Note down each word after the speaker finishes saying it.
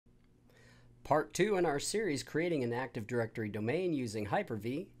Part 2 in our series, Creating an Active Directory Domain using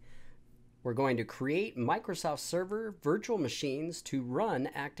HyperV. We're going to create Microsoft Server virtual machines to run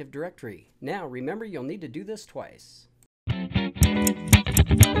Active Directory. Now, remember, you'll need to do this twice.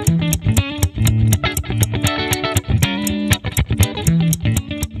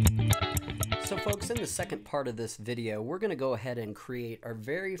 So folks, in the second part of this video, we're going to go ahead and create our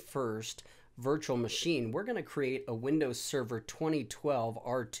very first virtual machine. We're going to create a Windows Server 2012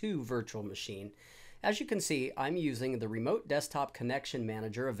 R2 virtual machine. As you can see, I'm using the Remote Desktop Connection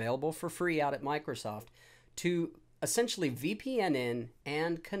Manager available for free out at Microsoft to essentially VPN in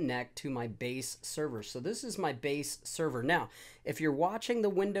and connect to my base server. So this is my base server. Now, if you're watching the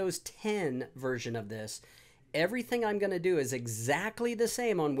Windows 10 version of this, everything I'm going to do is exactly the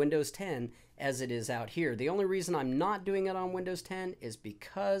same on Windows 10 as it is out here. The only reason I'm not doing it on Windows 10 is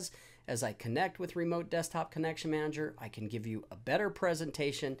because as I connect with Remote Desktop Connection Manager, I can give you a better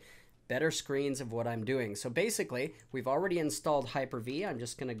presentation, better screens of what I'm doing. So basically, we've already installed HyperV. I'm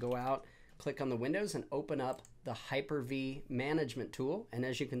just going to go out, click on the Windows, and open up the HyperV management tool. And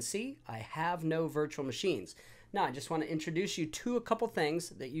as you can see, I have no virtual machines. Now, I just want to introduce you to a couple things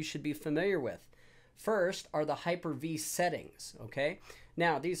that you should be familiar with. First are the HyperV settings, okay?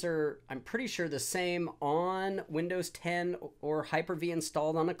 Now, these are, I'm pretty sure, the same on Windows 10 or HyperV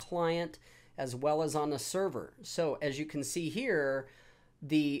installed on a client as well as on a server. So as you can see here,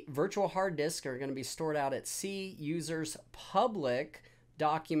 the virtual hard disks are going to be stored out at C, users, public,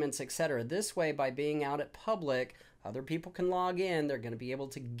 documents, etc. This way, by being out at public, other people can log in. They're going to be able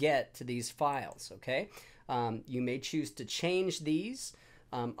to get to these files, okay? You may choose to change these.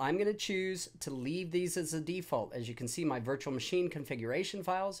 I'm going to choose to leave these as a default. As you can see, my virtual machine configuration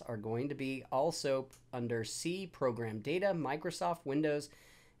files are going to be also under C, Program Data, Microsoft, Windows,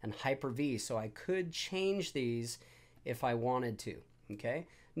 and HyperV. So I could change these if I wanted to. Okay.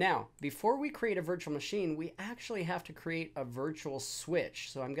 Now, before we create a virtual machine, we actually have to create a virtual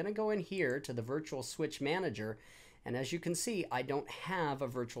switch. So I'm going to go in here to the Virtual Switch Manager. And as you can see, I don't have a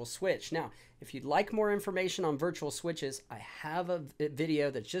virtual switch. Now, if you'd like more information on virtual switches, I have a video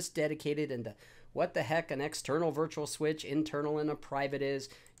that's just dedicated into what the heck an external virtual switch, internal and a private is.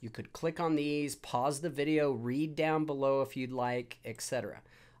 You could click on these, pause the video, read down below if you'd like, etc.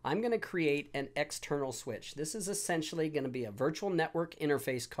 I'm going to create an external switch. This is essentially going to be a virtual network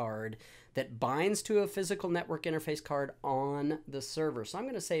interface card that binds to a physical network interface card on the server. So I'm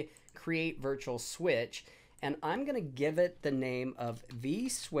going to say create virtual switch. And I'm going to give it the name of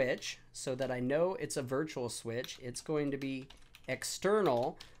vSwitch so that I know it's a virtual switch. It's going to be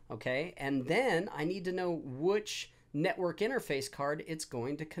external, okay? And then I need to know which network interface card it's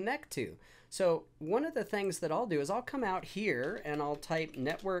going to connect to. So one of the things that I'll do is I'll come out here and I'll type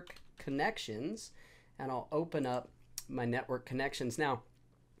network connections and I'll open up my network connections. Now,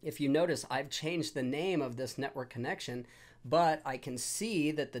 if you notice, I've changed the name of this network connection, but I can see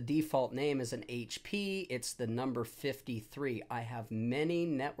that the default name is an HP. It's the number 53. I have many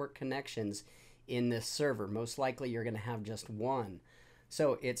network connections in this server. Most likely you're going to have just one.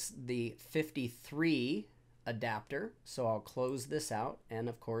 So it's the 53 adapter. So I'll close this out. And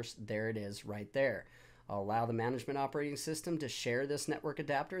of course, there it is right there. I'll allow the management operating system to share this network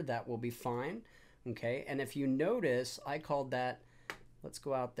adapter. That will be fine. Okay. And if you notice, I called that, let's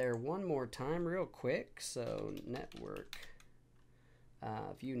go out there one more time real quick. So network.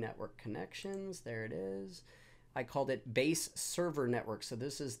 View network connections, there it is. I called it base server network. So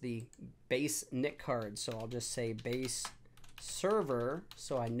this is the base NIC card. So I'll just say base server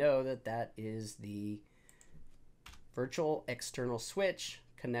so I know that that is the virtual external switch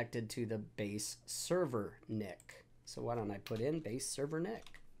connected to the base server NIC. So why don't I put in base server NIC?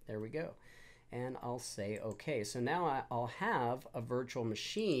 There we go. And I'll say okay. So now I'll have a virtual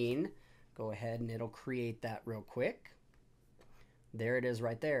machine. Go ahead and it'll create that real quick. There it is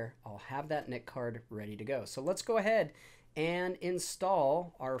right there. I'll have that NIC card ready to go. So let's go ahead and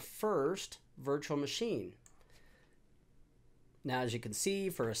install our first virtual machine. Now, as you can see,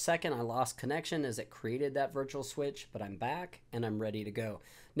 for a second I lost connection as it created that virtual switch, but I'm back and I'm ready to go.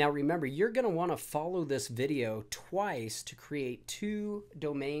 Now remember, you're going to want to follow this video twice to create two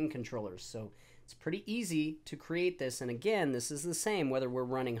domain controllers. So it's pretty easy to create this. And again, this is the same whether we're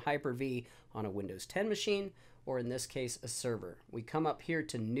running HyperV on a Windows 10 machine or in this case, a server. We come up here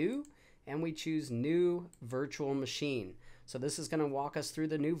to New, and we choose New Virtual Machine. So this is going to walk us through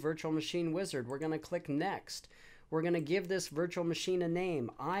the new virtual machine wizard. We're going to click Next. We're going to give this virtual machine a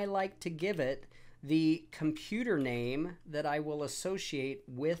name. I like to give it the computer name that I will associate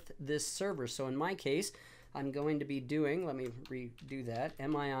with this server. So in my case, I'm going to be doing, let me redo that,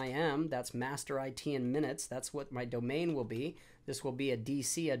 MIIM, that's Master IT in Minutes. That's what my domain will be. This will be a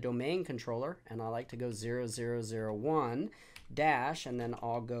DC, a domain controller, and I like to go 0001 dash, and then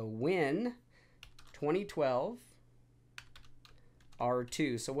I'll go win 2012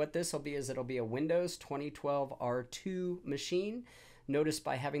 R2. So what this will be is it'll be a Windows 2012 R2 machine. Notice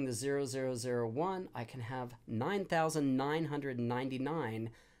by having the 0001, I can have 9,999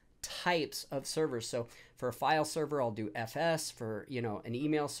 types of servers. So for a file server, I'll do FS. For, an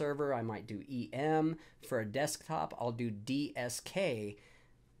email server, I might do EM. For a desktop, I'll do DSK.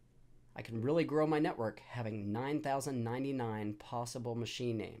 I can really grow my network having 9,099 possible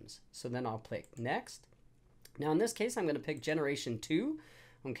machine names. So then I'll click next. Now in this case, I'm going to pick generation 2.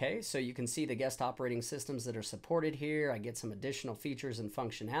 Okay, so you can see the guest operating systems that are supported here. I get some additional features and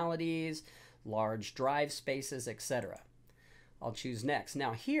functionalities, large drive spaces, etc. I'll choose next.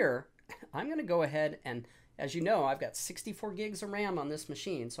 Now here, I'm going to go ahead and, as you know, I've got 64 gigs of RAM on this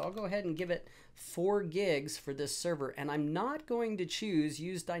machine, so I'll go ahead and give it 4 gigs for this server, and I'm not going to choose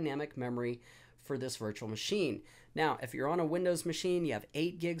use dynamic memory for this virtual machine. Now, if you're on a Windows machine, you have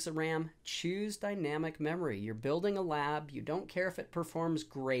 8 gigs of RAM, choose dynamic memory. You're building a lab, you don't care if it performs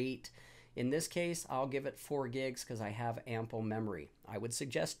great. In this case, I'll give it 4 gigs because I have ample memory. I would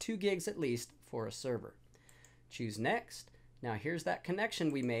suggest 2 gigs at least for a server. Choose next. Now here's that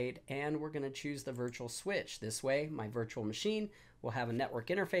connection we made, and we're going to choose the virtual switch. This way, my virtual machine will have a network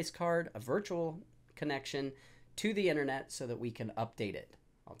interface card, a virtual connection to the internet so that we can update it.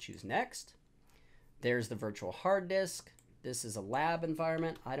 I'll choose next. There's the virtual hard disk. This is a lab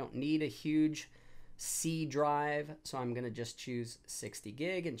environment. I don't need a huge C drive, so I'm going to just choose 60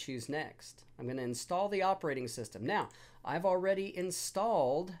 gig and choose next. I'm going to install the operating system. Now, I've already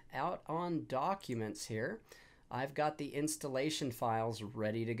installed out on documents here. I've got the installation files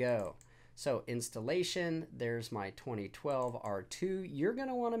ready to go. So installation, there's my 2012 R2. You're going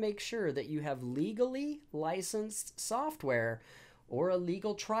to want to make sure that you have legally licensed software or a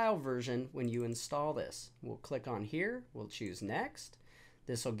legal trial version when you install this. We'll click on here. We'll choose next.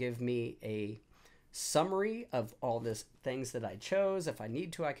 This will give me a summary of all the things that I chose. If I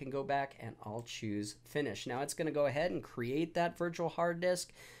need to, I can go back and I'll choose finish. Now it's going to go ahead and create that virtual hard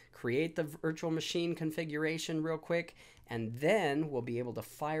disk, create the virtual machine configuration real quick, and then we'll be able to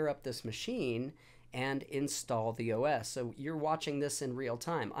fire up this machine and install the OS. So you're watching this in real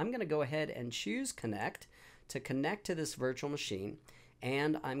time. I'm going to go ahead and choose connect to connect to this virtual machine,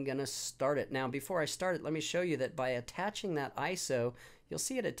 and I'm going to start it. Now before I start it, let me show you that by attaching that ISO, you'll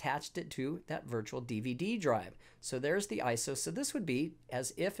see it attached it to that virtual DVD drive. So there's the ISO. So this would be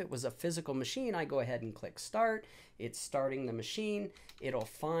as if it was a physical machine. I go ahead and click start. It's starting the machine. It'll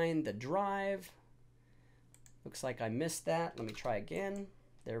find the drive. Looks like I missed that. Let me try again.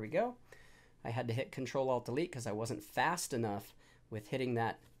 There we go. I had to hit Control-Alt-Delete because I wasn't fast enough with hitting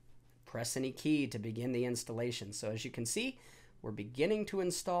that press any key to begin the installation. So as you can see, we're beginning to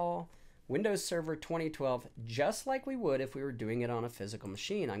install Windows Server 2012 just like we would if we were doing it on a physical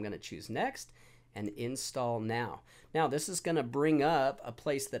machine. I'm going to choose next and install now. Now this is going to bring up a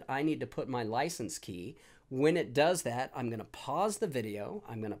place that I need to put my license key. When it does that, I'm going to pause the video.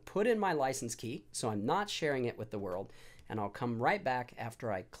 I'm going to put in my license key so I'm not sharing it with the world, and I'll come right back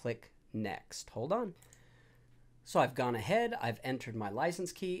after I click next. Hold on. So I've gone ahead, I've entered my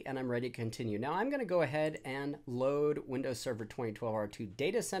license key, and I'm ready to continue. Now I'm going to go ahead and load Windows Server 2012 R2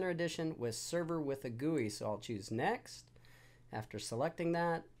 Data Center Edition with server with a GUI. So I'll choose next. After selecting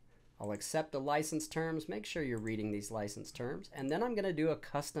that, I'll accept the license terms. Make sure you're reading these license terms. And then I'm going to do a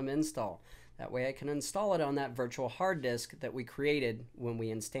custom install. That way I can install it on that virtual hard disk that we created when we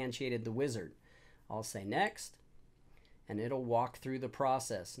instantiated the wizard. I'll say next, and it'll walk through the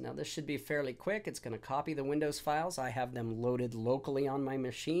process. Now this should be fairly quick. It's going to copy the Windows files. I have them loaded locally on my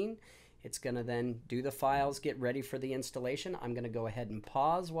machine. It's going to then do the files, get ready for the installation. I'm going to go ahead and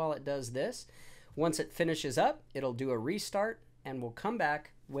pause while it does this. Once it finishes up, it'll do a restart, and we'll come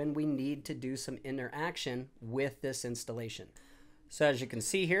back when we need to do some interaction with this installation. So as you can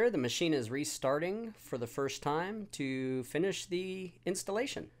see here, the machine is restarting for the first time to finish the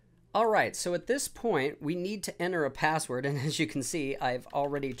installation. All right, so at this point, we need to enter a password, and as you can see, I've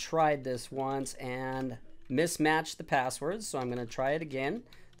already tried this once and mismatched the passwords, so I'm going to try it again.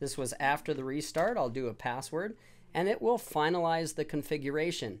 This was after the restart. I'll do a password, and it will finalize the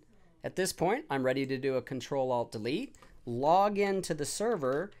configuration. At this point, I'm ready to do a Control-Alt-Delete, log into the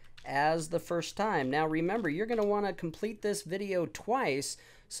server as the first time. Now remember, you're going to want to complete this video twice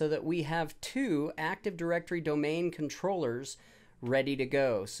so that we have 2 Active Directory domain controllers ready to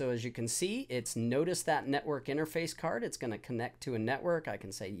go. So as you can see, it's noticed that network interface card. It's going to connect to a network. I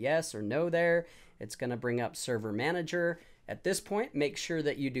can say yes or no there. It's going to bring up Server Manager, At this point, make sure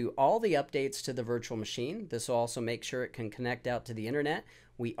that you do all the updates to the virtual machine. This will also make sure it can connect out to the internet.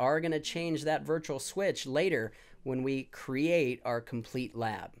 We are going to change that virtual switch later when we create our complete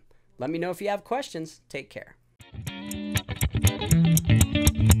lab. Let me know if you have questions. Take care.